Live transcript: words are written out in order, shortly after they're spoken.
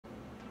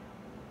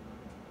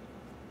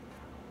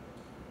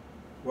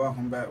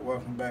Welcome back.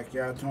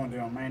 Y'all tuned in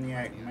on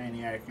Maniac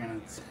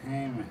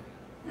Entertainment.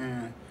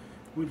 And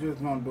we're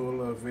just gonna do a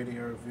little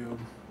video review,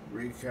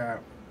 recap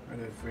of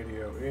this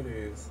video. It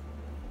is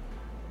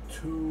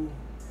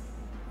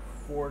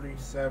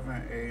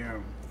 2:47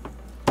 a.m.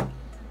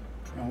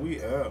 and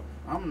we up.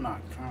 I'm not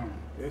counting.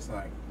 It's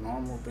like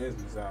normal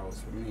business hours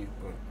for me,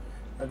 but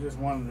I just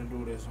wanted to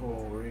do this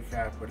whole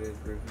recap of this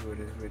review of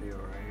this video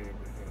right here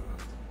because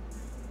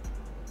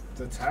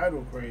the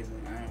title crazy.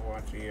 I ain't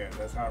watch it yet.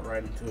 Let's hop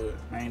right into it.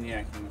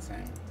 Maniac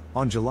Entertainment.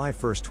 On July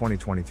 1st,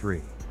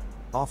 2023,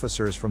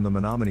 officers from the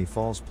Menominee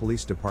Falls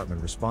Police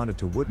Department responded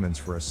to Woodman's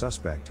for a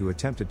suspect who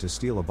attempted to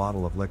steal a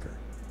bottle of liquor.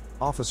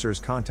 Officers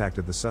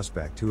contacted the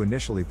suspect, who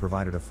initially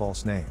provided a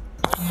false name.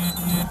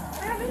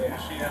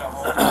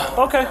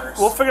 Okay,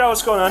 we'll figure out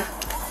what's going on.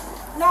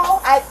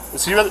 No,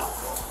 Is he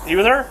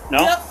with her?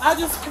 No? Yep, I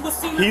just was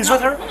seeing. He's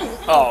with her?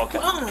 Oh, okay.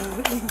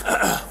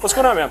 What's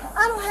going on, ma'am?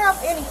 I don't have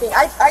anything.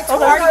 I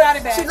told Okay.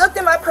 her. She looked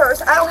in my purse.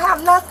 I don't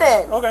have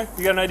nothing. Okay,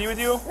 you got an ID with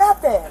you?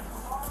 Nothing.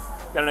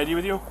 Got an ID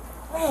with you?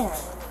 Man.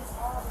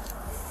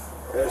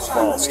 It's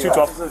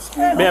 212.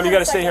 Ma'am, you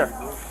gotta stay here.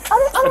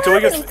 Until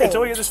we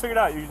get this figured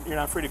out, you're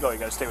not free to go. You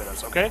gotta stay with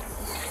us, okay?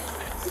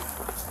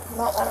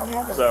 No, I don't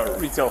have So,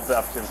 anything. retail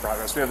theft in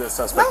progress. We have this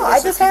suspect. No, with I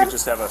us. just If you have. could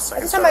just have a I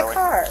second just have my start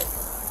card.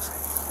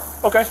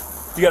 Okay.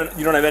 You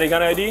don't have any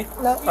kind of ID?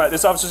 No. All right.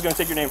 This officer's gonna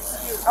take your name.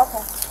 Okay.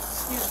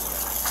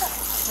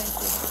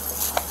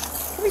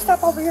 Can we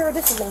stop over here?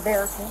 This is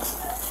embarrassing.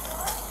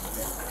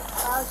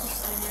 I'll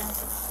just stay here.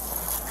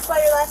 Spell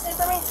your last name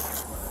for me?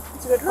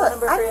 It's a good phone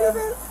number I for don't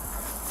you. even.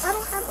 I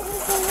don't have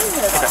anything in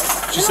here.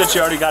 Though. She said she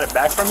already got it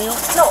back from you.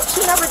 No, she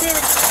never did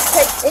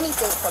take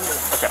anything from me.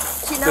 Okay.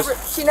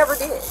 She never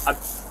did.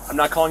 I'm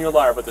not calling you a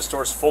liar, but the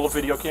store's full of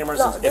video cameras.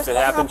 No, and this if it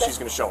what happens, happened. she's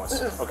gonna show us.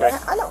 Mm-mm. Okay.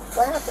 I know.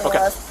 What happened Okay.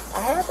 was I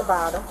had the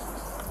bottle,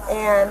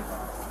 and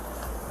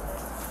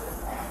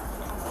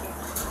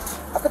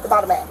I put the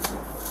bottle back.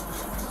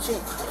 She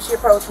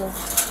approached me.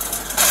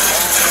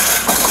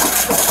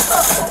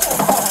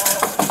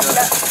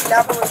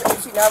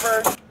 She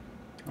never.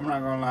 I'm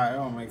not gonna lie, it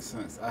don't make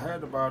sense. I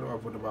had the bottle, I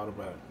put the bottle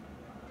back.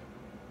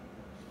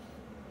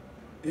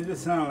 It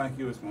just sounded like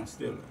you was gonna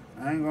steal it.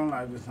 I ain't gonna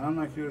lie, it just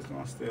sounded like you was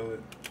gonna steal it.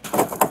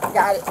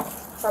 Got it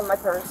from my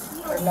purse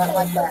or nothing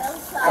like that.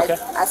 Okay.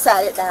 I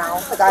sat it down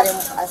because I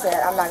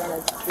said I'm not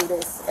gonna do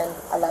this, and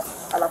I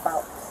left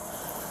out.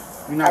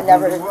 You're not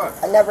gonna do what?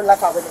 I never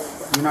left out with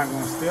anything. You're not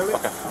gonna steal it?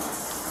 Okay.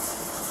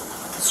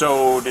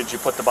 So, did you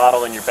put the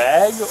bottle in your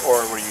bag,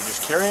 or were you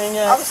just carrying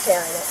it? I was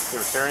carrying it. You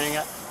were carrying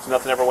it? So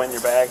nothing ever went in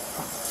your bag?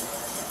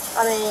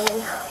 I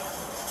mean,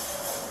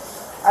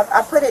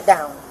 I put it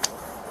down.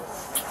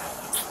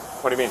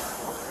 What do you mean?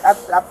 I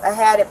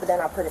had it, but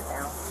then I put it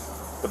down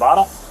The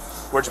bottle?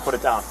 Where'd you put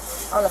it down?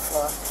 on the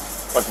floor,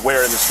 Like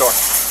where in the store?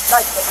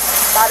 like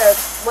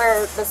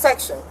where the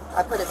section.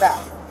 I put it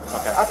back.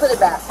 Okay. I put it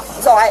back.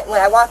 So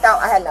when I walked out,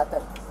 I had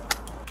nothing.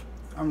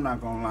 I'm not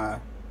gonna lie.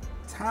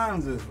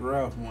 Times is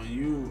rough when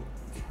you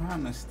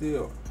trying to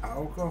steal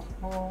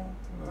alcohol.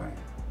 Like,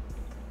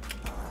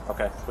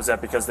 Okay. Was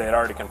that because they had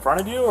already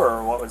confronted you,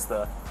 or what was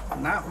the...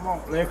 not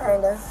more liquor.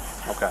 Kinda.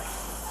 Okay.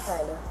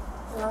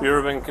 You know? You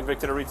ever been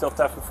convicted of retail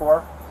theft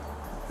before?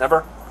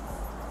 Never?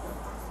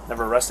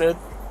 Never arrested?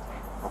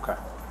 Okay.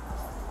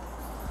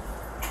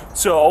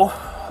 So,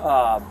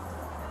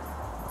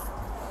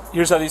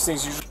 here's how these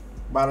things usually...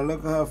 By the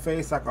look of her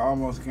face, I can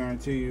almost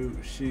guarantee you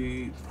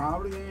she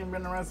probably ain't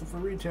been arrested for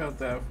retail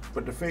theft,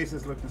 but the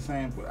faces look the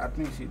same. But I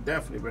think she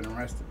definitely been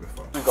arrested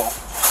before. go.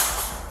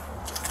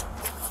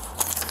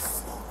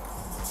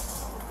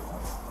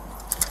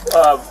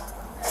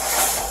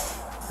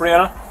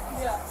 Brianna?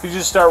 Yeah. Could you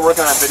just start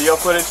working on video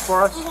footage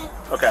for us?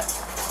 Okay.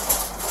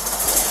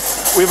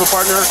 We have a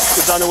partner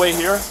that's on the way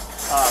here,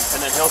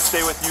 and then he'll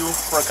stay with you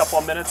for a couple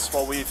of minutes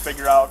while we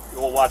figure out,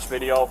 we'll watch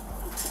video,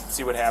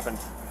 see what happened.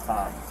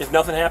 If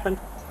nothing happened,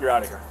 you're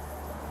out of here.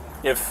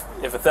 If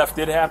a theft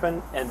did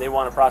happen and they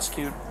want to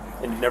prosecute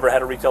and you've never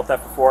had a retail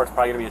theft before, it's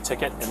probably going to be a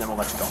ticket, and then we'll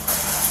let you go.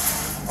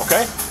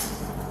 Okay?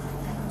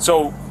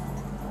 So,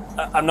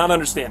 I'm not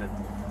understanding.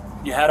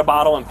 You had a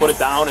bottle and put it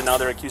down, and now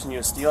they're accusing you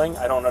of stealing?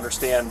 I don't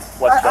understand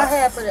what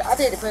I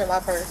did put it in my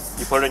purse.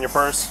 You put it in your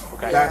purse?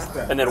 Okay. That's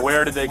that. And then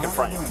where did they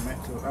confront you?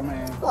 I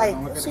mean, Like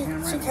don't look at the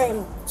camera.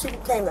 she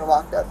came and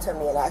walked up to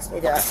me and asked me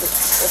if I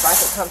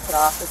could come to the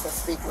office and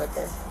speak with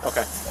her.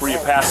 Okay. Were you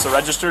past the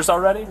registers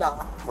already? No,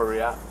 Where were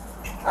you at?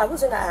 I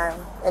was in the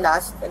aisle, and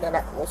then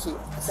when she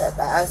said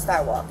that, I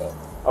started walking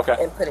Okay.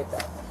 and put it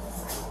back.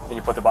 And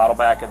you put the bottle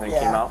back and then Yeah.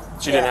 came out?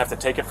 She didn't Yeah. have to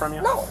take it from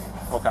you? No,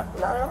 Okay.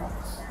 not at all.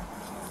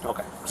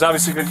 Okay. It's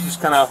obviously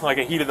just kind of like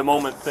a heat of the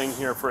moment thing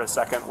here for a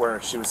second where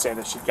she was saying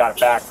that she got it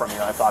back from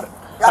you. I thought it.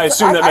 I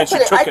assumed that meant she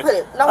took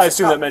it. No, I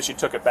assumed that meant she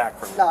took it back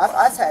from you. No,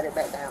 I had it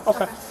back down.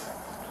 Okay.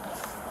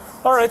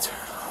 All right.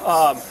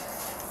 I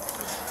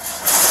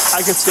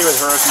can stay with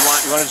her if you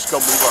want. You want to just go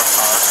move our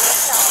car?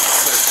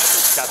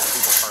 It's got some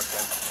people parked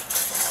in.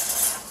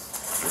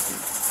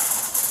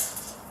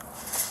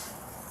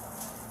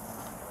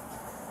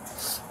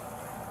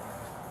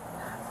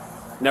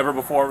 Never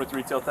before with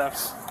retail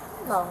thefts?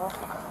 No.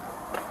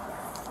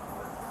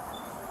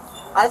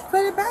 I just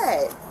put it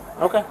back.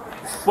 Okay.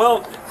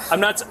 Well, I'm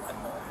not.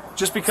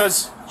 Just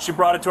because she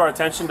brought it to our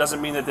attention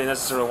doesn't mean that they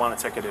necessarily want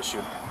a ticket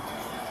issued.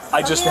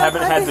 I just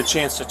haven't had the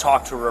chance to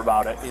talk to her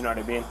about it. You know what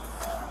I mean?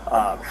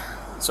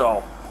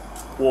 So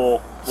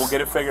we'll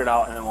get it figured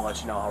out, and then we'll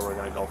let you know how we're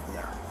going to go from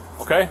there.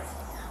 Okay?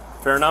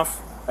 Fair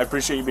enough. I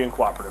appreciate you being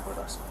cooperative with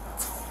us.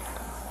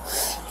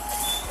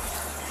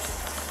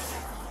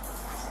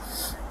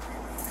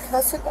 Can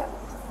I sit down?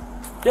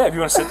 Yeah, if you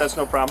want to sit, that's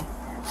no problem.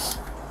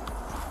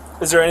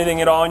 Is there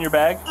anything at all in your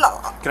bag? No.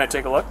 Can I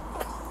take a look?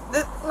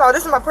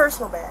 This is my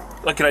personal bag.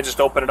 Like, can I just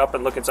open it up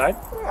and look inside?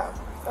 Yeah.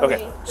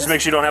 Okay. Just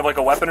make sure you don't have like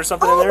a weapon or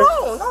something in there.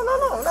 No,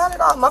 not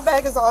at all. My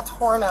bag is all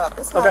torn up.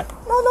 It's not. Okay.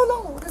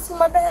 No. This is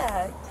my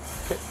bag.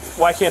 Okay.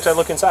 Why can't I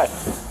look inside?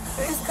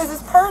 It's because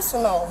it's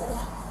personal.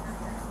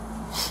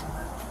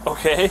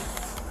 Okay.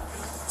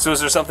 So is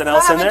there something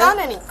else in there? I haven't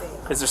done anything.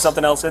 Is there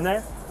something else in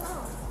there?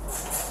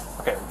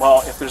 Okay,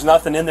 well, if there's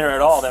nothing in there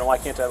at all, then why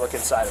can't I look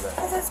inside of it?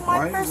 Because it's my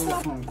Why you personal.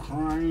 go from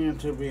crying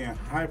to being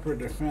hyper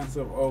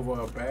defensive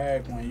over a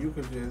bag when you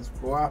could just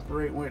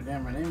cooperate with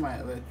them and they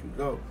might let you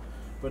go?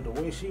 But the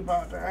way she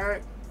about to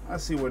act, I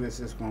see where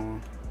this is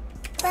going.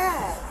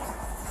 Bag.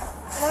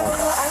 I don't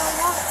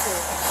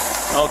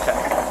want to. Okay.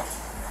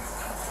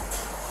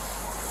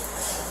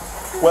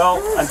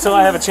 Well, until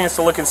I have a chance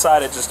to look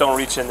inside it, just don't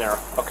reach in there,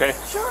 okay?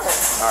 Sure. All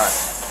right.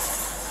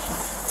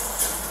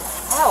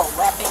 I have a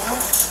weapon.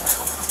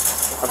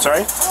 I'm sorry?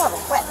 I have a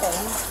weapon.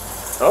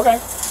 Okay.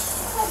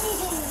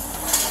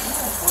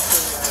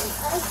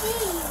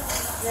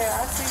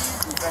 Yeah, I see you.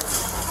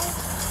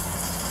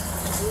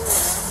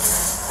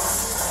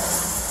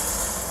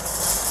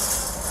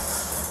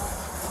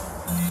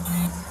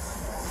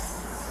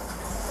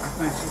 I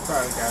think she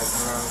probably got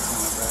drugs in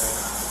the bag.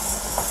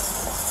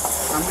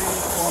 I mean,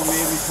 or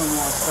maybe some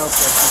more stuff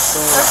that she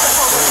stole at the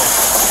store.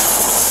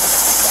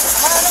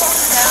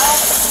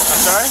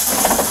 I'm sorry?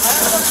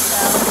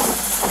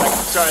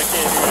 Sorry, I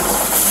can't hear you.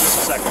 Just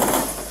a second.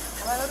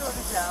 Am I going to go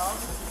to jail?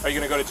 Are you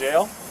going to go to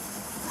jail?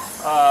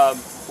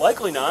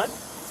 Likely not.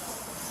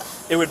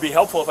 It would be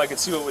helpful if I could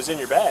see what was in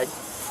your bag.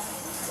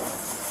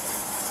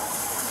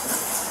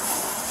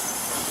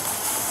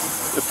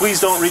 But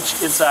please don't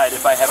reach inside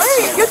if I haven't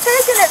seen it. You're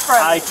taking it from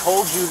me. I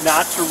told you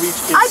not to reach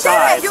inside.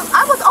 I didn't.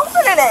 I was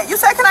opening it. You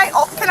said, can I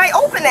open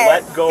it?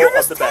 Let go You're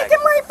of the bag. You're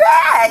just taking my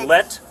bag.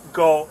 Let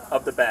go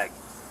of the bag.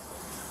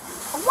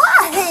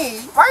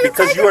 Why? Why are you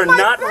Because taking you are my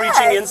not bag?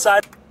 reaching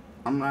inside.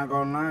 I'm not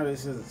gonna lie,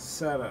 this is a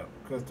setup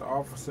because the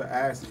officer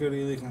asked could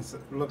he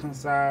look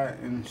inside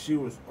and she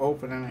was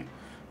opening it,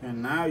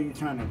 and now you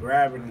trying to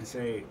grab it and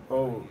say,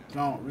 oh,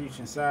 don't reach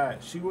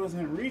inside. She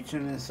wasn't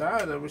reaching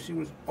inside of it, she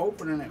was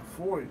opening it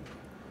for you.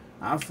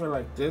 I feel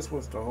like this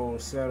was the whole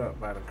setup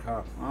by the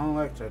cop. I don't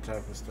like that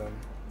type of stuff.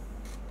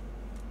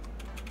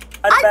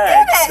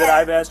 Bag that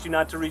I've asked you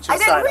not to reach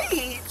inside. I didn't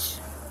reach.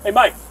 Hey,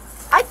 Mike.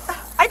 I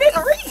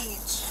didn't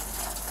reach.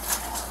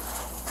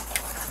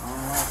 I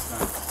don't like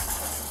that.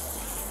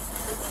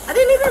 I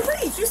didn't even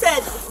reach. You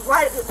said,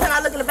 why can I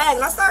look in the bag?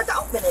 And I started to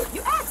open it.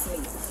 You asked me.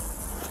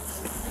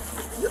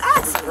 You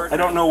asked me. I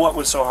don't know what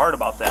was so hard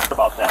about that.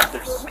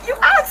 You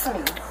asked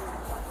me.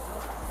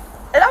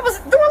 And I was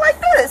doing like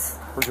this.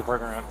 Where's your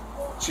partner at?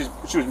 She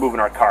was moving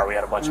our car. We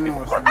had a bunch of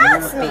people parked.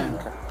 Asked me.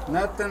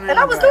 Nothing in And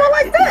I was the doing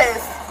bag. like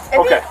this. And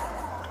Okay.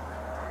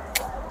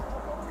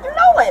 You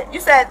know it. You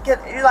said,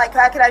 you're like,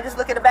 how can I just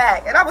look in the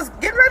bag? And I was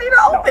getting ready to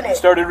open You it.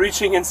 started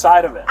reaching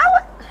inside of it.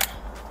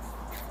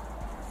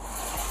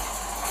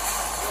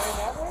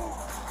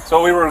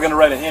 So we were going to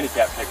write a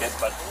handicap ticket,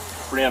 but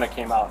Brianna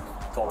came out and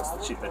told us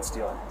that she'd been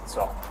stealing.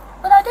 So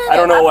But I didn't. I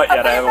don't know what yet.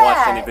 put I it haven't watched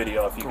back. any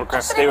video. If you could Okay.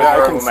 just stay with I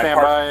her can when stand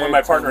by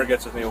my to- partner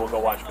gets with me, we'll go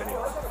watch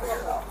video and figure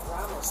it out.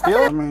 Steal?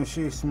 I mean,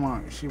 she's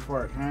smart. She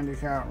parked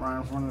handicap right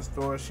in front of the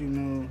store. She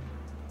knew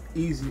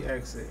easy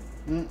exit.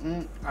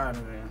 Out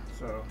of there.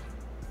 So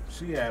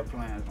she had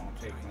plans on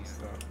taking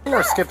stuff.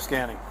 Or skip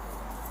scanning.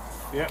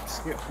 Yep,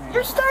 skip me.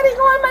 You're starting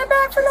on my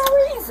back for no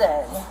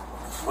reason.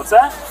 What's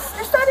that?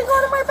 You're starting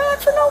on my back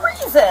for no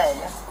reason.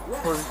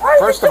 Why are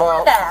First you of doing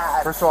all,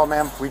 that?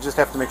 ma'am, we just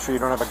have to make sure you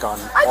don't have a gun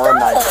I or a don't.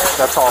 knife.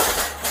 That's all.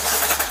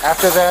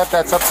 After that,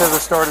 that's up to the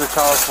store to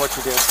tell us what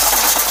you did.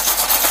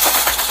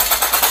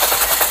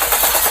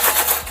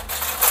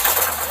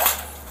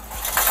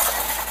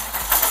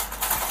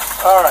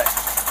 All right.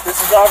 This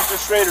is Officer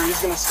Schrader.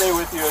 He's going to stay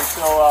with you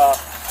until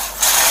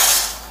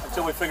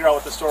we figure out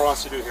what the store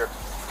wants to do here.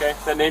 Okay?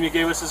 That name you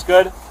gave us is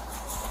good?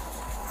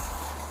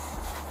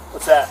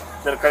 What's that?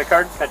 Is that a credit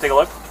card? Can I take a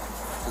look?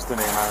 Just the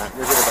name on it.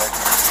 You're good at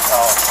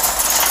Oh.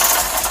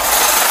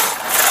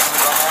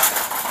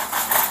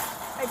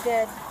 I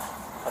did.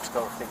 Let's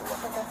go take a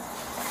look. Okay.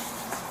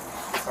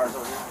 Cards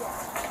over here.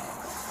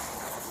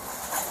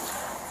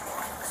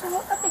 So I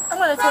think I'm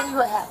going to tell you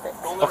what happened.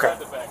 Don't look Okay. at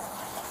the bag.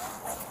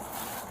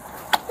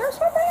 There's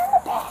something in the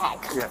bag.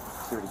 Yeah.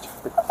 you already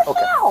checked. What the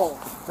Okay. hell?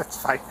 That's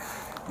fine.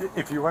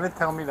 If you want to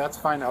tell me, that's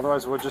fine.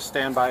 Otherwise, we'll just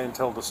stand by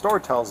until the store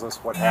tells us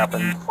what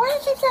happened. Why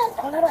did you say,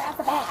 oh, let her have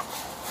the bag?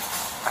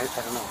 I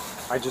don't know.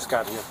 I just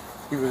got here.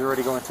 He was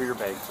already going through your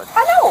bag, but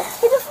I know.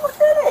 He just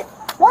looked at it.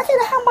 Why can't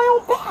I have my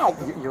own bag?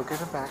 you'll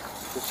get it back.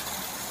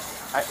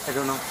 Just, I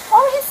don't know. Why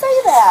did he say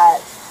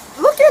that?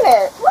 Look at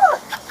it.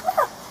 Look.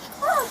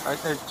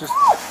 Just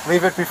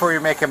leave it before you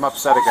make him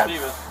upset again.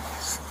 Leave it.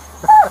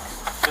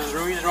 There's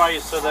a reason why you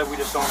said that, we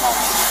just don't know. So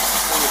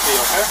just leave it be,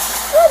 okay?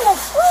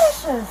 Goodness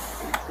gracious.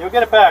 You'll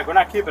get it back. We're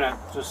not keeping it.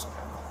 Just,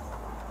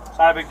 it's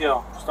not a big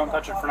deal. Just don't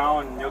touch it for now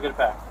and you'll get it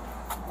back.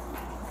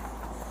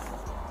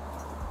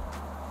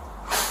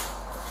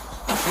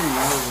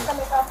 I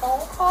make a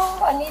phone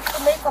call. I need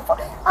to make a phone.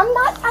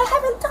 I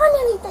haven't done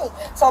anything.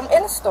 So I'm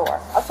in the store.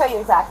 I'll tell you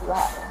exactly what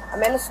happened.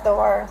 I'm in the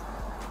store.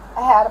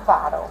 I had a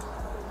bottle.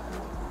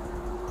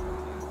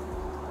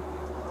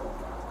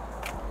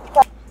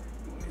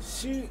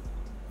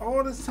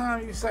 All this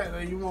time you said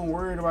that you weren't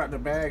worried about the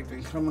bag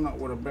than coming up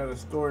with a better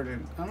story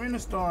than, I'm in the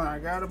store and I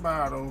got a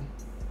bottle.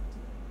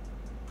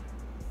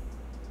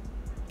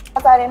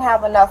 I didn't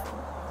have enough.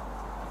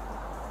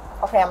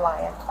 Okay, I'm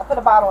lying. I put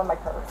a bottle in my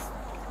purse.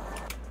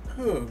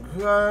 Good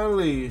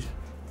golly.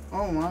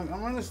 Oh my,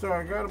 I'm in the store,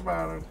 I got a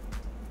bottle.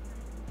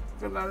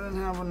 Because I didn't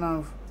have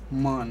enough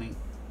money.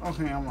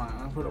 Okay, I'm lying.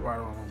 I put a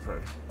bottle in my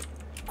purse.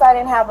 I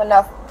didn't have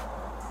enough.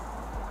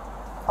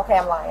 Okay,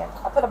 I'm lying.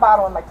 I put a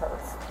bottle in my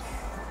purse.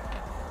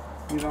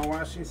 You know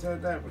why she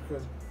said that?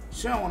 Because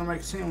she don't want to make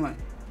it seem like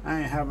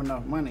I ain't have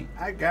enough money.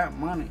 I got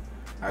money.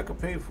 I could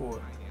pay for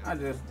it. I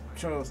just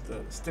chose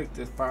to stick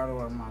this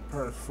bottle in my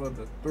purse for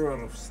the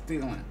thrill of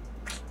stealing.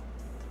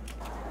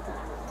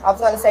 I was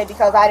going to say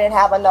because I didn't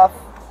have enough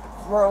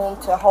room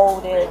to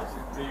hold it,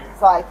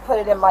 so I put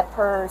it in my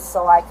purse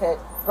so I could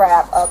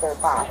grab other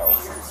bottles.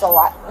 So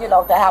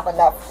to have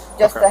enough,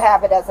 just to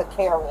have it as a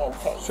carrying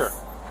case. Sure.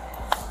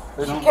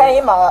 She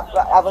came up.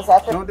 I was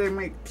at the. Don't they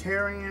make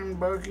carrying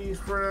buggies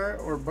for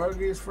that or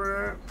buggies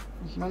for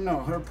that? No,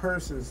 her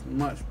purse is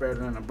much better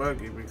than a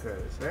buggy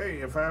because,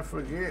 hey, if I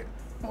forget,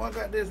 I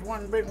got this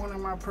one big one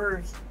in my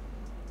purse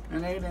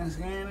and they didn't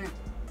scan it,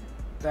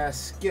 that's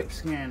skip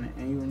scanning,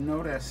 and you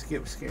know that's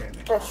skip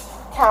scanning. This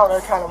counter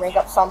trying to ring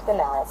up something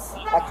else.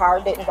 My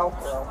card didn't go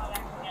through.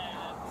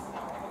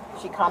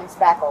 She comes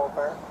back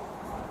over.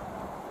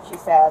 She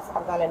says,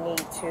 I'm going to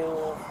need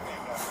to.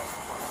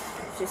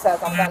 She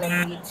says, I'm going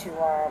to need to.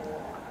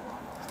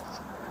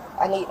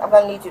 I'm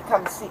going to need you to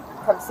come see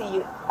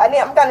you.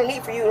 I'm going to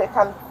need for you to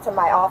come to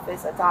my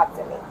office and talk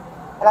to me.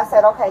 And I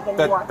said, okay, give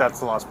me one. That's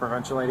the loss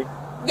prevention lady?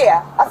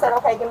 Yeah. I said,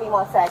 okay, give me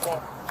 1 second.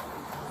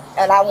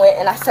 And I went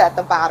and I set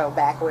the bottle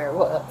back where it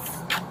was.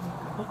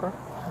 Okay.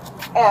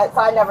 And so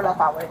I never left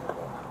out with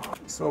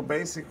anything. So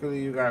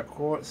basically, you got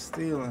caught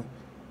stealing,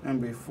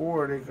 and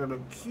before they could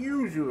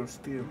accuse you of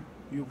stealing,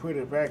 you put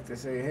it back to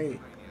say, hey,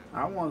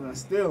 I wasn't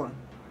stealing,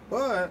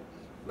 but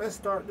let's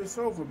start this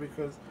over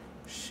because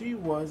she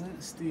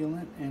wasn't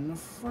stealing in the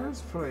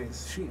first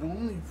place. She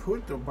only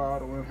put the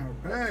bottle in her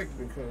bag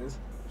because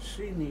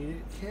she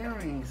needed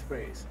carrying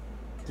space.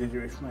 Did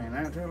you explain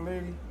that to the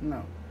lady?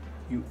 No.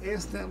 You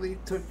instantly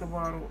took the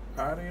bottle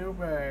out of your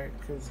bag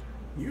because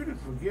you didn't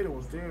forget it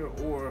was there,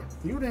 or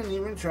you didn't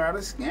even try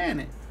to scan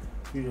it.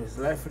 You just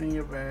left it in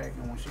your bag,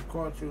 and when she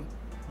caught you,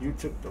 you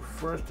took the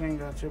first thing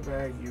out your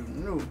bag you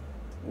knew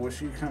what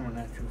she coming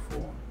at you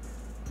for.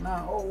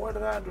 Now, oh, what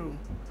did I do?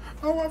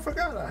 Oh, I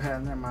forgot I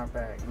had it in my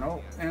bag.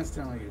 Nope,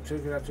 instantly you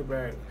took it out your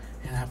bag,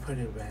 and I put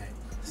it back.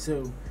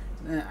 So,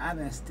 I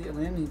didn't steal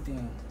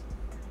anything.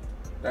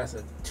 That's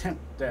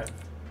attempt theft.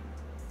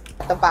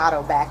 The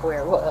bottle back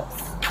where it was.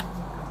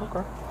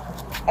 Okay.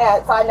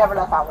 And so I never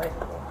left out with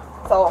anything.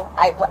 So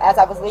as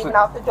I was leaving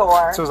out the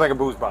door. So it's like a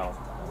booze bottle.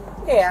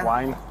 Yeah.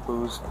 Wine,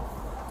 booze.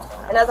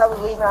 And as I was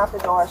leaving out the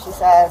door, she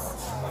says,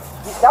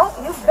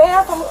 you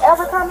banned from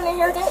ever coming in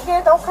here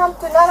again. Don't come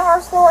to none of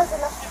our stores.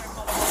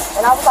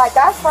 And I was like,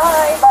 that's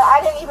fine, but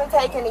I didn't even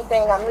take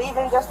anything. I'm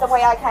leaving just the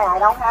way I came. I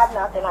don't have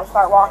nothing. I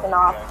start walking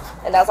off.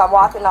 And as I'm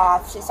walking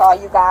off, she saw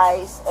you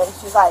guys, and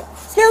she's like,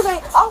 excuse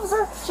me,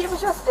 officer, she was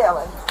just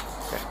stealing.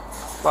 Okay.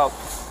 Well,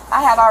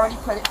 I had already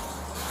put it.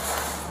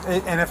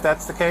 And if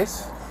that's the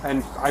case,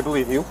 and I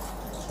believe you,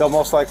 they'll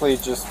most likely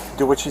just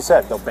do what she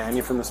said. They'll ban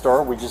you from the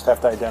store. We just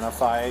have to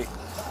identify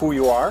who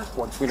you are.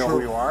 Once we know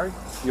who you are,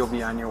 you'll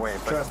be on your way.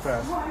 But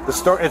Trespass. the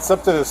store, it's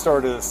up to the store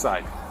to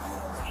decide.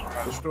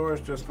 The store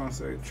is just gonna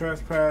say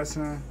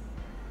trespassing.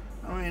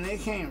 I mean, they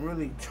can't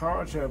really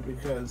charge her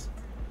because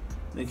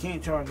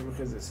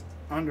it's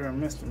under a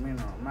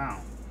misdemeanor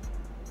amount.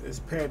 It's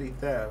petty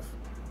theft.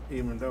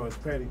 Even though it's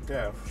petty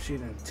theft, she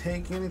didn't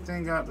take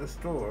anything out the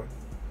store.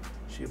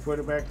 She put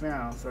it back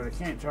down, so they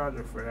can't charge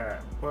her for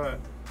that. But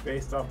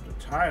based off the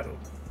title,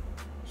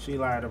 she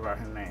lied about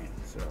her name.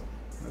 So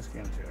let's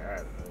get into that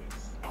at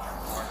least.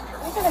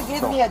 You're gonna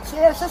give me a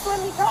chance. Just let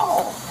me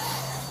go.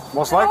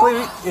 Most likely,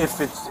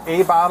 if it's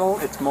a bottle,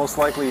 it's most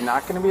likely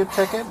not going to be a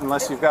ticket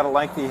unless you've got a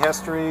lengthy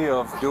history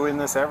of doing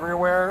this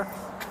everywhere.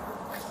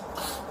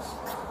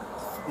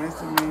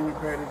 Misdemeanor,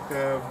 petty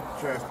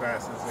theft,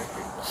 trespassing.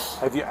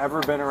 Have you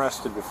ever been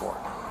arrested before?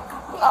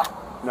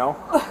 No. No?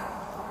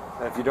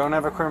 If you don't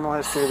have a criminal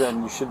history,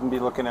 then you shouldn't be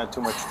looking at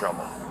too much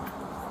trouble.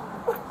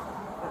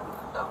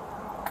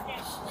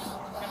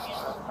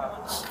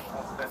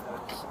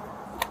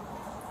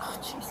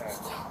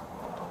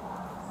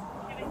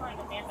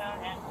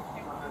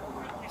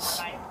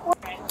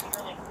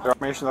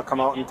 Information will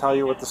come out and tell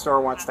you what the store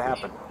wants to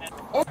happen.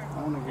 I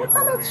wanna get What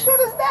kind of ready. shit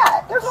is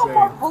that? There's no Say-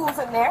 more booze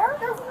in there.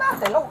 There's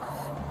nothing. No,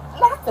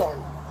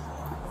 nothing.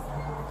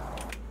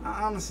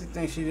 I honestly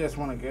think she just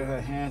want to get her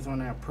hands on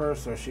that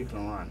purse so she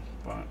can run,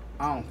 but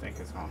I don't think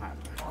it's gonna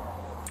happen.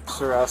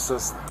 Sure asked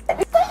us. They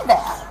say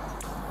that.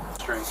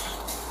 Strange.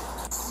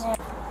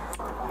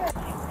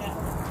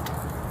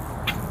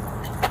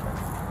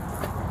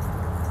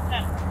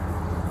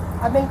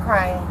 I've been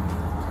crying.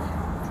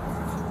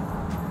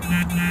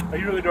 Are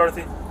you really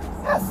Dorothy?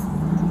 Yes.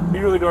 Are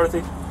you really Dorothy?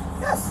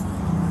 Yes.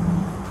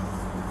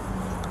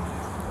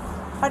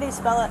 How do you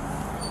spell it?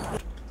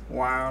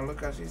 Wow,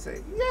 look how she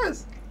say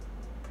yes.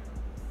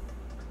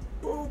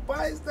 Oh,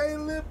 bite stay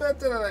live better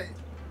tonight.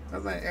 I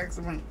was like,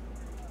 excellent.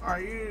 Are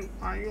you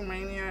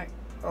maniac?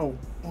 Oh,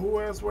 who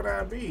else would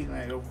I be?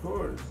 Like, of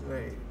course.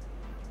 Like,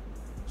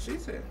 she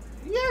said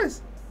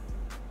yes.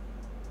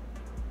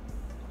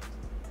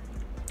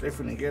 They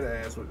finna get her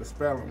ass with the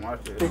spelling.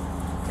 Watch this.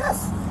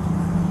 Yes.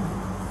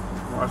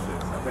 Watch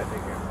this. I bet they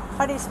get her.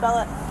 How do you spell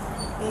it?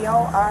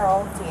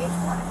 Eorothy.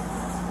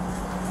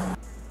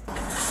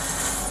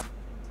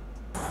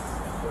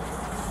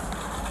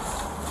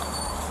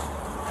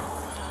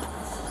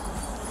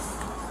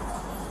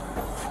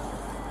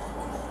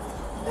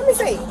 Let me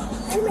see.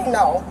 What do you mean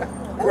no? Let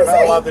We're me not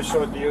see. allowed to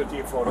show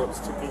DOT photos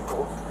to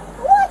people.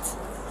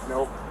 What?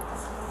 Nope.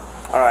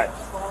 All right.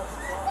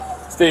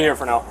 Stay here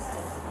for now.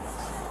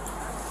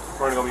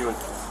 We're gonna go meet with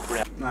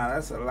Brianna. Nah,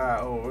 that's a lie.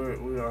 Oh,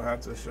 we don't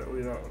have to show.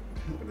 We don't.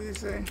 What did he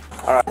say?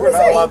 All right. We're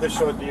not allowed to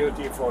show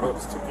DOT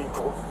photos to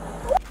people.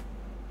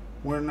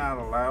 We're not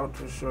allowed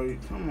to show you.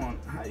 Come on,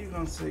 how you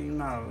gonna say you're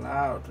not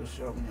allowed to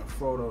show me a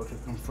photo to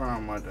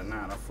confirm whether or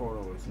not a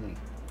photo is me?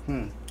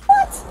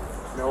 What?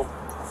 Nope.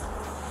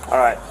 All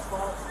right.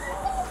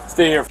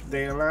 Stay here.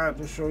 They allowed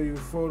to show you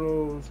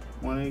photos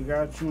when they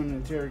got you in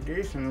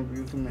interrogation of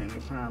you committing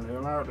a crime. They're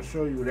allowed to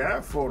show you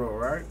that photo,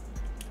 right?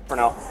 For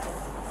now.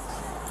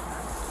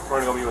 We're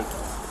gonna go meet with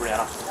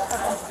Brianna.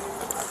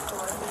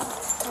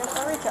 Here's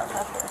the retail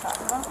stuff we were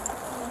talking about.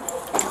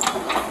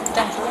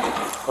 Potentially.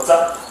 What's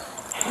up?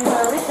 These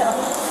are retail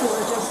we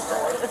were just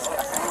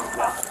discussing.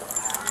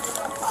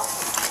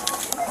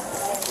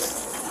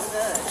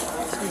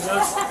 Excuse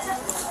us.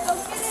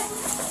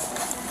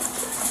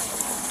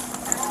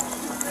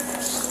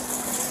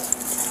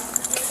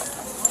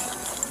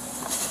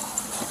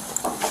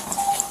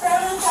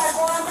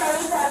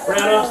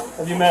 Brianna,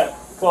 have you met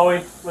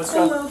Chloe? Let's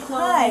go.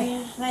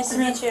 Hi, nice to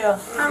meet you.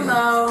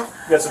 Hello. You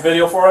got some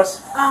video for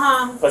us?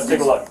 Uh-huh. Let's take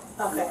a look.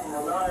 Okay.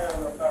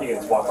 You can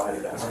just walk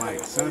behind your desk. Like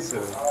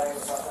sensitive.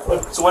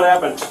 So what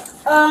happened?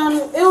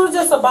 It was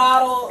just a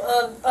bottle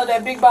of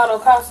that big bottle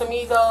of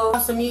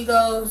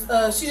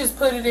CASAMIGOS. She just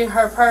put it in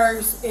her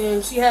purse,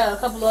 and she had a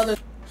couple other.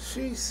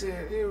 She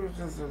said it was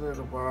just a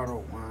little bottle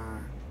of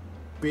wine.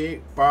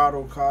 Big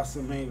bottle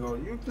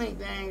Casamigo. You think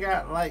they ain't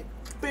got like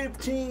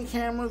 15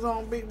 cameras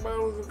on big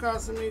bottles of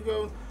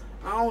Casamigos?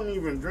 I don't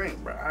even drink,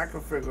 but I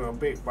could figure a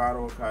big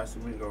bottle of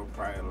Casamigo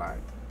probably like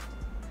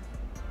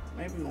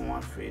maybe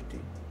 150.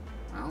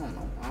 I don't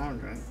know. I don't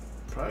drink.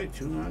 Probably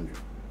 200.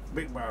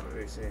 Big bottle,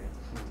 they said.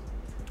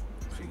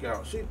 She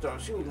thought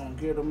she was gonna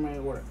get a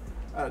man with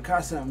a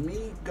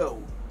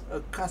Casamigo, a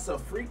Casa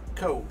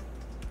Frico.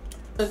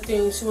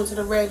 Thing. She went to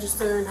the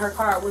register and her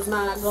card was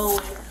not going,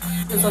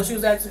 and so she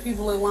was asking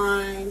people in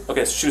line.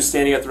 Okay, so she was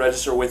standing at the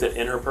register with it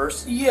in her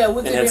purse? Yeah,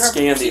 with And it had in her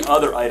scanned the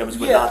other items,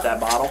 but Yeah. not that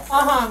bottle?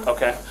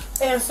 Okay.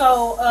 And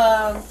so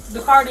the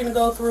card didn't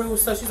go through,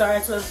 so she started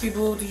asking other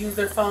people to use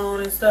their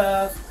phone and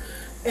stuff.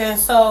 And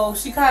so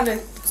she kind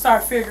of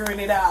started figuring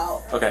it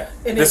out. Okay.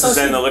 And This then is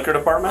so in she- the liquor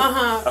department?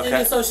 And Okay.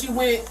 then so she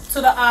went to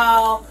the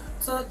aisle,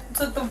 took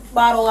the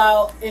bottle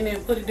out, and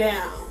then put it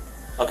down.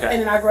 Okay.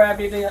 And then I grabbed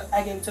it,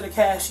 I gave it to the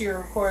cashier,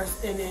 of course,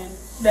 and then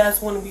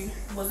that's when we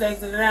was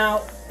exiting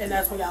out, and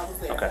that's when y'all was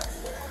there. Okay.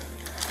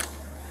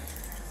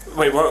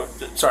 Wait,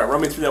 sorry,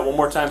 run me through that one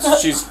more time. So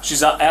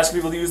she's asking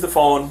people to use the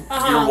phone.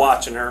 You're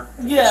watching her.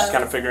 Yeah. She's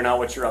kind of figuring out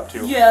what you're up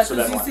to. Yeah, So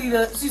because then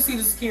what? she see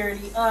the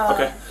security.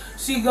 Okay.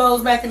 She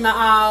goes back in the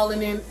aisle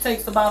and then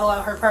takes the bottle out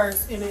of her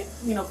purse and then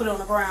put it on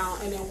the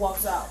ground and then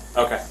walks out.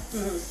 Okay.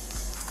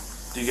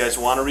 Do you guys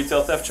want a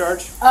retail theft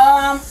charge?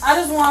 I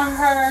just want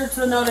her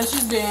to know that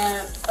she's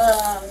been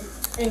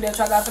and that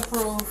y'all got the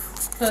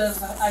proof,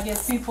 because I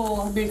guess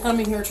people have been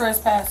coming here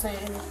trespassing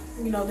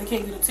and they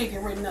can't get a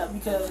ticket written up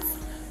because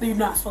they're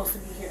not supposed to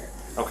be here.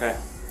 Okay.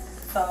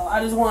 So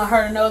I just want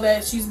her to know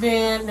that she's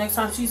been. Next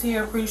time she's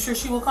here, pretty sure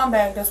she will come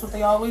back. That's what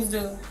they always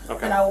do.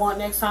 Okay. And I want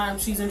next time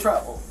she's in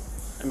trouble.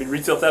 I mean,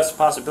 retail theft's a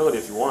possibility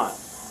if you want.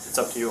 It's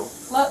up to you.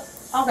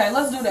 Okay,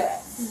 let's do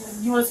that.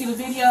 You want to see the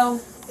video?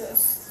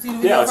 Yes. See the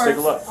video Yeah, let's first? take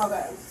a look.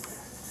 Okay.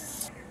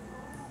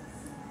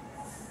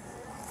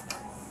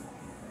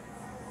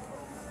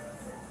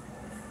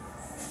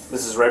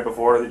 This is right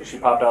before she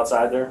popped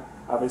outside there,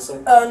 obviously?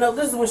 No,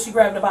 this is when she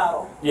grabbed the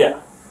bottle. Yeah,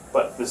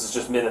 but this is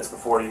just minutes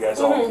before you guys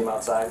all came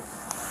outside.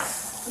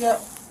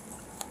 Yep.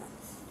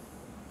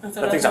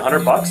 That thing's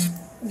 $100?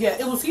 Yeah,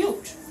 it was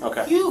huge.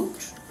 Okay.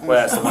 Huge. Well,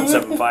 that's the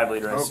 175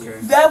 liter. I see. Okay.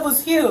 That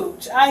was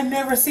huge. I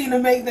never seen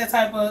them make that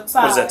type of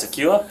size. What is that,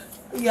 tequila?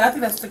 Yeah, I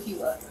think that's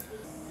tequila.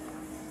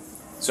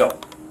 So,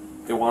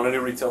 they wanted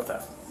a retail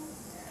theft.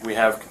 We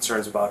have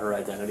concerns about her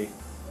identity.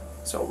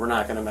 So we're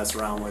not going to mess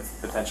around with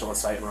potential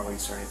incite and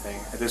release or anything.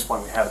 At this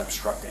point, we have it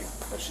obstructing.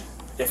 But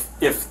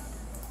if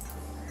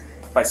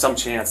by some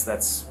chance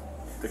that's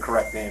the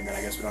correct name, then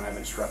I guess we don't have an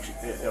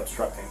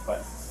obstructing.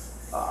 But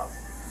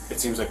it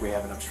seems like we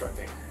have an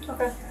obstructing.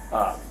 Okay.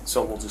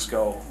 So we'll just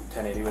go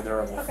 1080 with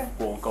her, and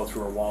we'll go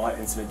through her wallet,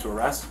 incident to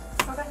arrest.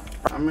 Okay.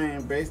 I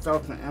mean, based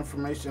off the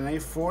information, they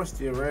forced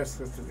the arrest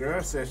because the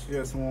girl said she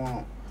just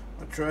want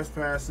a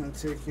trespassing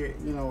ticket.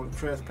 You know, the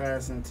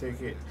trespassing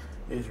ticket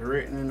is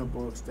written in the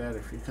books that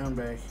if you come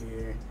back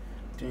here,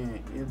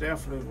 then you're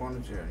definitely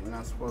going to jail. You're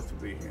not supposed to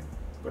be here.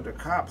 But the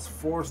cops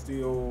forced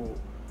the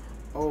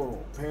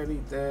petty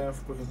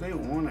theft because they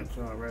wanted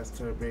to arrest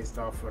her based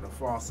off of the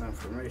false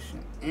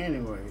information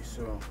anyway.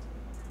 So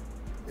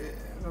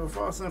the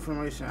false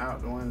information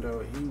out the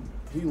window,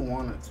 he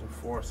wanted to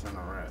force an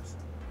arrest.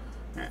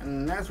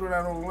 And that's what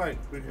I don't like,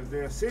 because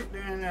they'll sit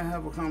there and they'll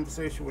have a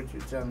conversation with you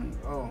telling you,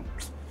 oh,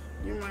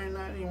 you might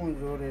not even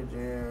go to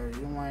jail,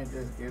 you might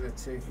just get a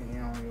ticket and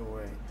you're on your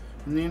way.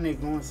 And then they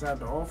go inside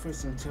the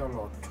office and tell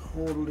a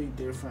totally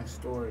different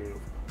story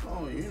of,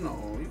 oh, you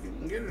know, you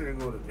can get her to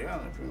go to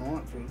jail if you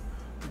want to.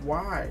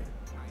 Why?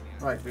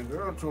 Like, the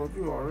girl told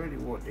you already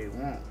what they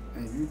want,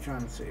 and you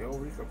trying to say, oh,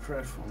 we could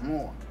press for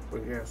more.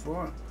 But guess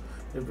what?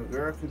 If the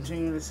girl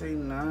continued to say,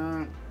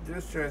 nah,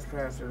 just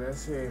trespass her,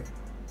 that's it,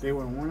 they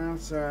would have went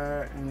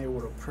outside and they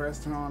would have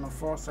pressed her on a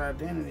false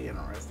identity and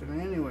arrested her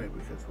anyway.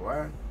 Because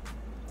why?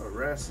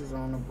 Arrest is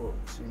on the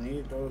books. You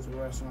need those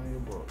arrests on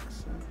your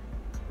books. And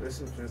this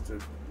is just a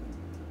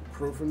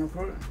proof in the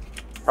pudding.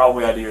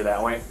 Probably ideal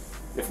that way.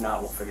 If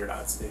not, we'll figure it out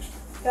at the station.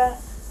 Got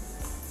it.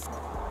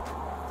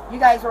 You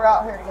guys were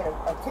out here to get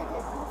a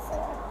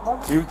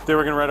ticket. They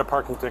were going to write a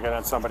parking ticket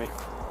on somebody.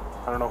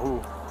 I don't know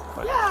who.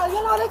 But. Yeah,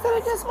 you know, they could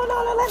have just went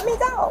on and let me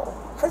go.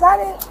 Because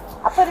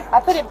I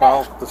put it back.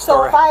 Well, the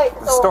store,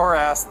 the store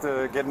asked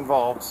to get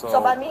involved, so.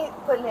 So by me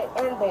putting it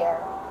in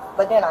there,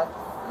 but then I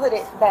put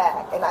it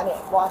back and I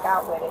didn't walk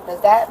out with it,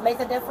 does that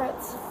make a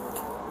difference?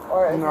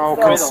 Or no,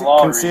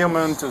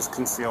 concealment is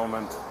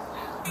concealment.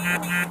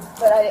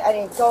 But I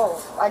didn't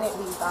go. I didn't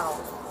leave out.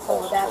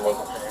 So would that make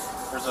a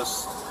difference? There's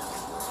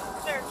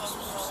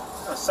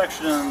a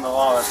section in the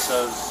law that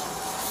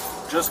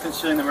says just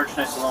concealing the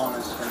merchandise alone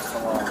is against the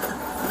law.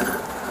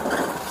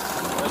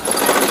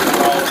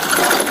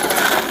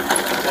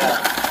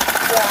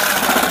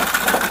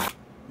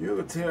 You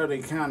could tell they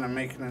kind of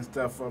making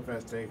stuff up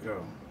as they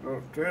go.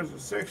 There's a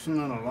section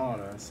in the law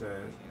that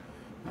says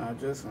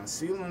just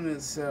concealing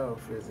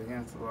itself is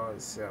against the law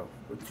itself.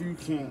 But you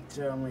can't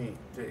tell me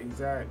the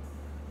exact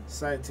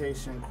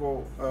citation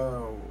quote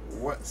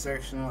what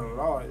section of the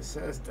law it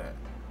says that.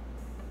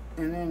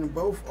 And then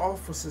both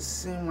officers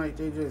seem like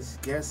they just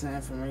guessing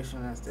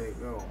information as they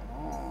go.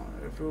 Oh,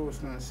 if it was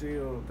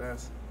concealed,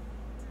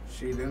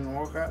 she didn't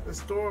walk out the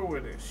store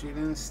with it. She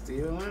didn't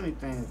steal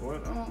anything.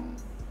 But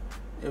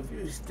if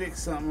you stick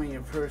something in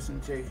your purse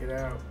and take it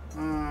out,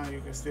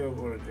 you can still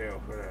go to jail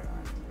for that. I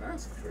mean,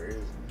 that's crazy.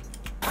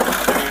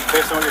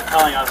 Based on what you're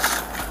telling us,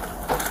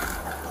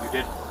 you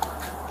did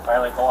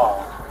violate the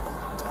law.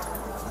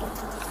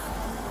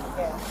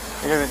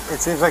 Yeah, it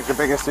seems like the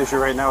biggest issue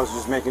right now is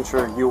just making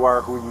sure you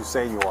are who you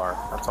say you are.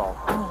 That's all.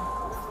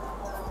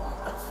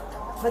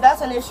 But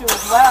that's an issue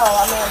as well.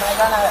 I mean,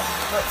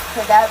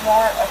 could that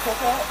warrant a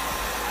ticket?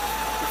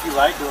 If you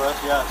lied to us,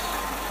 yes.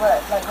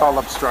 But like, called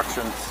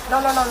obstruction. No.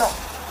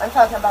 I'm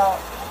talking about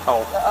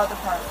the other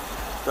part.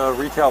 The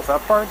retail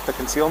theft part, the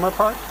concealment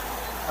part.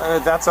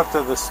 That's up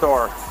to the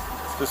store.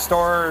 The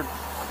store,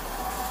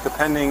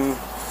 depending,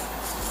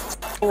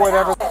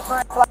 whatever.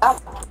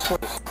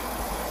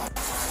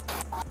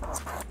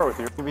 With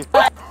you.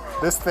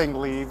 This thing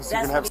leaves. You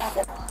can have.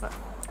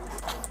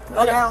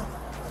 Go down.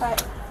 All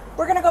right.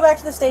 We're gonna go back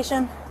to the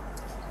station.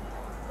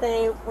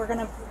 We're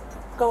gonna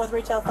go with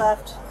retail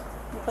theft.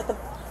 You put the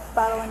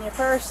bottle in your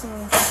purse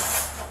and.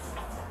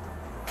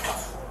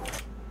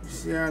 You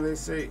see how they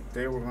say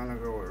they were gonna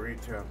go with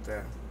retail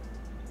theft?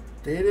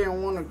 They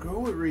didn't want to go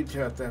with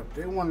retail theft.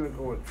 They wanted to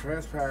go with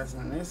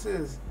trespassing. This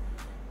is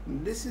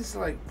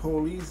like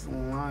police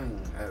lying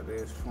at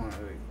this point.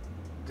 Like,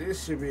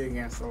 this should be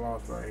against the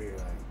laws right here.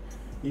 Like,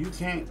 you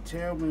can't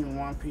tell me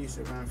one piece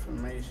of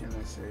information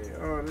and say,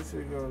 oh, this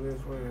should go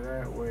this way or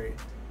that way.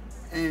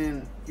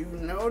 And you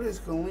know this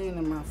can lean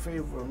in my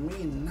favor of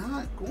me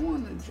not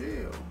going to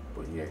jail,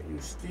 but yet you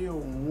still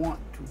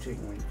want to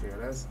take me to jail.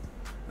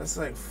 That's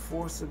like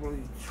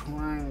forcibly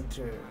trying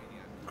to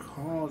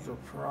cause a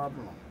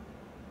problem.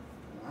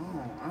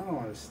 I don't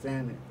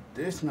understand it.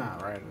 This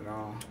not right at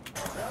all.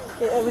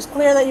 It was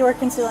clear that you were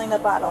concealing the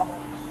bottle.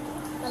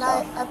 And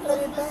I put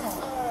it back.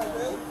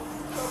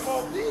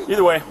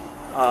 Either way,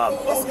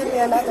 Just give me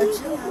another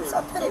chance.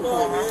 I put it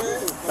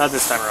back. not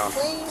this time around.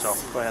 So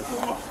go ahead.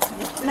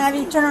 Can I have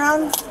you turn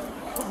around?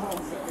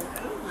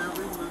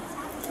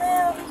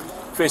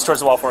 Face towards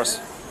the wall for us.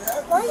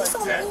 Why are you so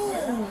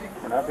mean?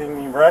 We're not being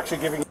mean. We're actually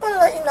giving. I want to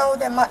let you know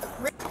that my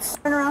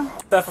Turn around.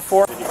 That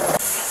before?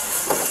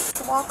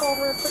 walk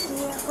over and put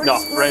me in. No,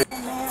 right.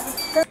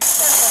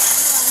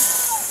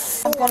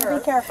 I'm gonna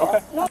be careful. Okay.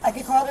 No, I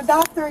can call the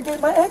doctor and get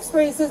my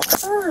x-rays.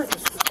 This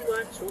hurts.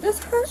 This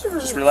hurts.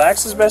 Just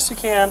relax as best you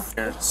can.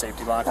 Here,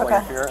 safety lock while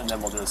Okay. you're here, and then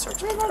we'll do the search.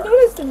 They're gonna do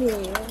this to me.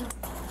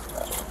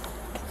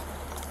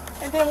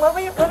 And then what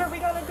are we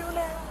gonna do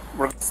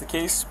now? It's the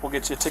case. We'll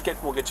get you a ticket.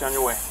 We'll get you on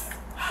your way.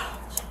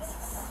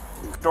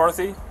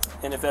 Dorothy,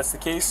 and if that's the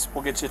case,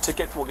 we'll get you a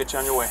ticket. We'll get you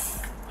on your way.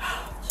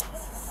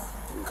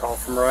 You can call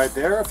from right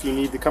there. If you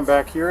need to come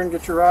back here and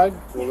get your ride,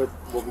 we'll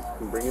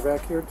bring you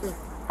back here too.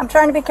 I'm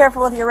trying to be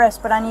careful with your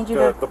wrist, but I need you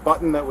to. The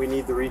button that we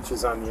need to reach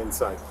is on the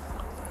inside.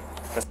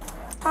 I'm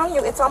telling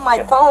you, it's on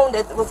my bone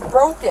that was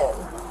broken.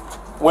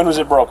 When was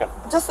it broken?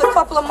 Just a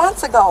couple of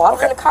months ago. I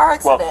was in a car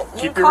accident. Well,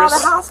 you keep your call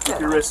wrists. the hospital.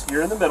 Keep your wrists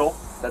here in the middle.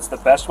 That's the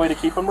best way to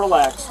keep them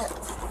relaxed,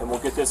 and we'll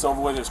get this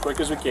over with as quick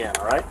as we can.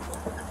 All right?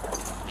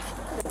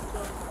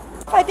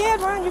 If I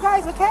did run, you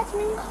guys would catch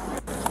me.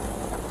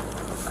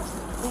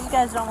 These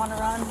guys don't want to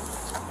run.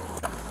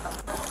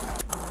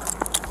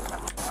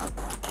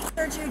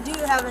 Gertrude, do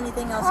you have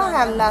anything else? I don't on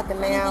have you? nothing,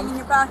 Anything in ma'am.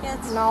 your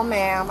pockets? No,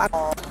 ma'am.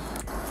 No.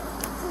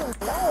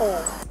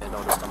 No.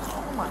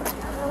 Oh my God, I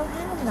don't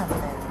have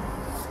nothing.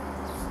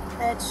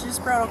 It's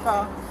just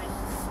protocol.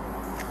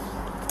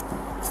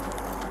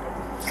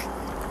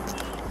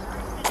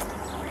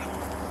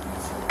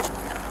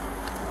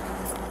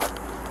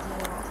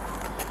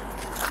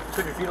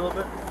 Put your feet a little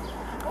bit.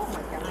 Oh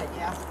my God,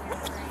 yeah.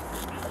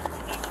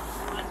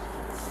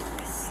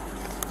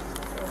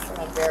 It's so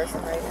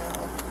embarrassing right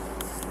now.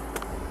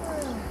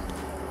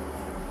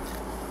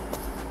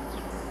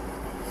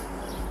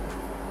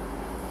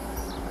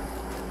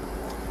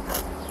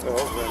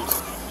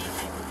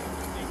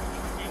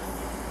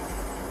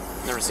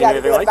 Never seen Gotta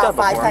anything do it like that about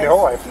 5 before. times.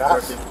 No, I've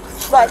not.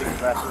 But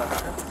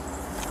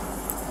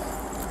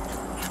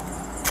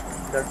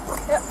There.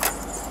 Yep.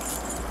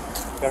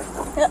 There.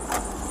 Yep.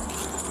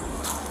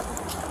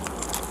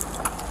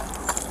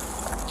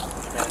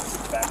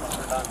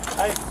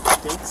 I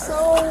think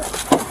so.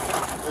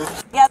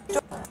 Yeah.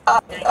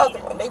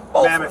 they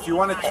both. Ma'am, if you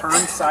want to turn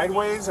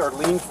sideways or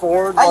lean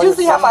forward, I while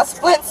usually you're have my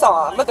splints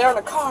on, but they're in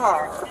the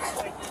car.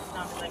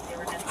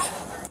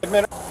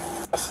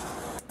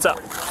 What's up?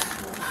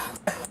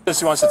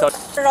 This wants to tell.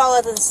 Put it all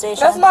at the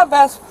station. That's my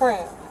best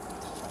friend.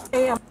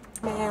 Damn,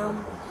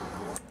 ma'am.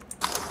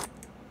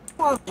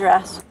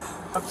 Dress.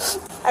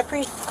 I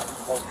appreciate.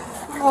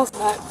 Most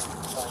not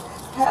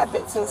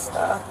habits and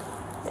stuff.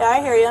 Yeah,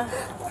 I hear you.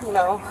 You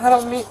know, I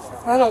don't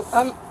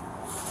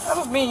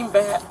mean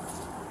bad.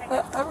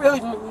 I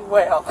really mean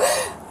well.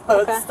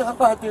 But Okay.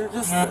 stuff I do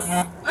just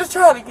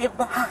try to get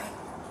by.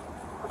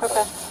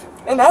 Okay.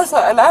 And that's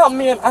and I'm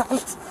being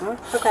honest.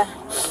 Okay.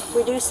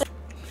 We do.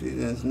 She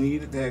just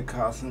needed that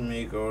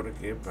Casamigo to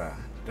get by.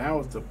 That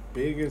was the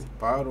biggest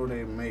bottle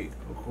they make,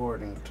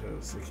 according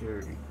to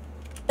security.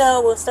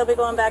 So we'll still be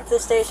going back to the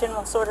station.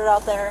 We'll sort it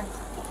out there.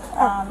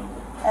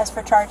 As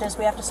for charges,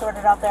 we have to sort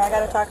it out there. I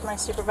got to talk to my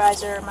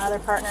supervisor, my other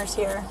partners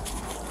here.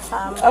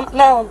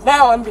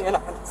 Now I'm being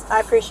honest. I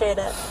appreciate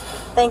it.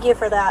 Thank you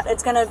for that.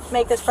 It's going to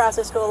make this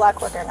process go a lot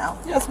quicker now.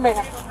 Yes,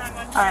 ma'am.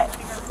 All right.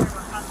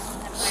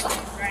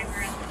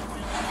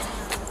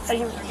 Did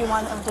you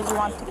want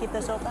to keep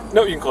this open?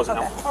 No, you can close it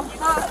Okay. now. I'm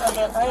tired of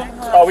it.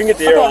 Oh, we can get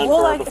the air Okay, on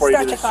we'll, before you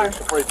start do the the car. search.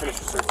 Before you finish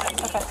the search.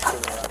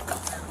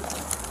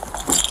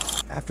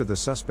 Okay. After the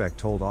suspect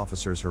told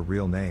officers her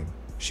real name,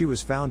 she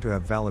was found to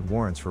have valid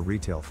warrants for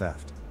retail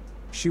theft.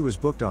 She was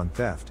booked on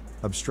theft,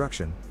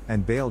 obstruction,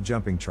 and bail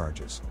jumping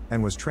charges,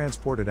 and was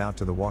transported out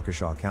to the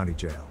Waukesha County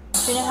Jail. Do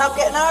you need help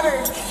getting out,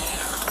 or?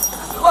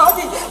 Well, I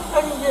can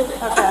get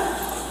it. Okay.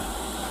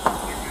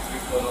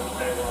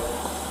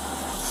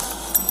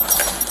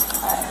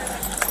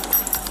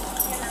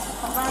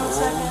 Hold on a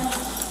second.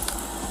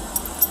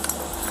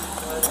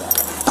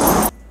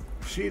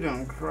 She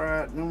done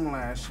cried them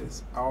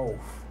lashes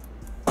off.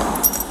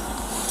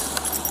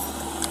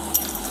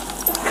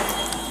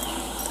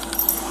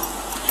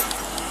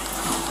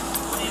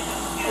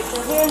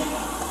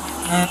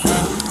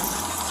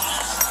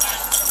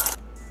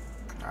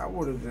 I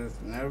would have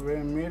just never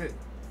admitted.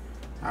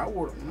 I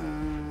would,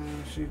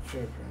 man, she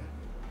tripping.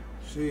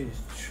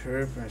 She's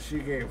tripping. She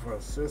gave her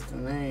sister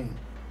name,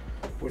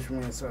 which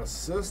means her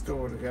sister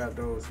would have got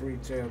those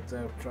retail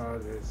theft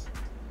charges.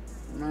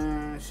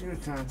 Man, she was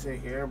trying to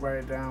take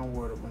everybody down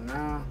with her, but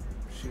now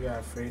she got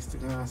to face the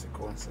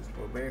consequences.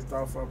 But based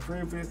off her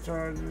previous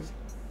charges,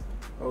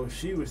 oh,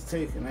 she was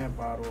taking that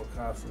bottle of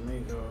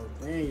Casamigos.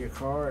 Then your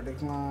card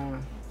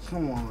declined.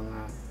 Come on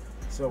now.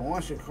 So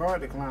once your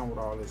card declined with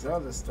all this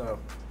other stuff,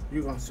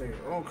 you're going to say,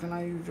 oh, can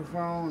I use your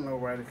phone?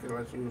 Nobody can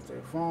let you use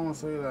their phone.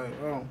 So you're like,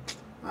 oh,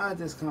 I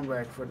just come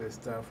back for this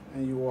stuff.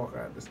 And you walk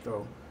out the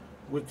store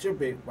with your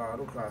big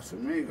bottle of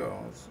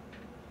Casamigos.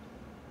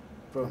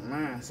 But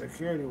man,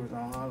 security was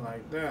on her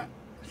like that.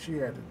 She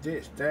had to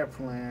ditch that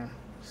plan.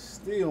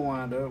 Still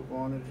wound up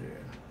going to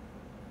jail.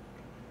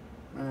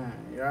 Man,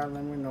 y'all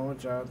let me know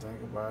what y'all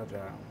think about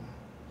that one.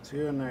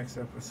 Till next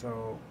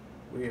episode,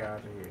 We out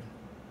of here.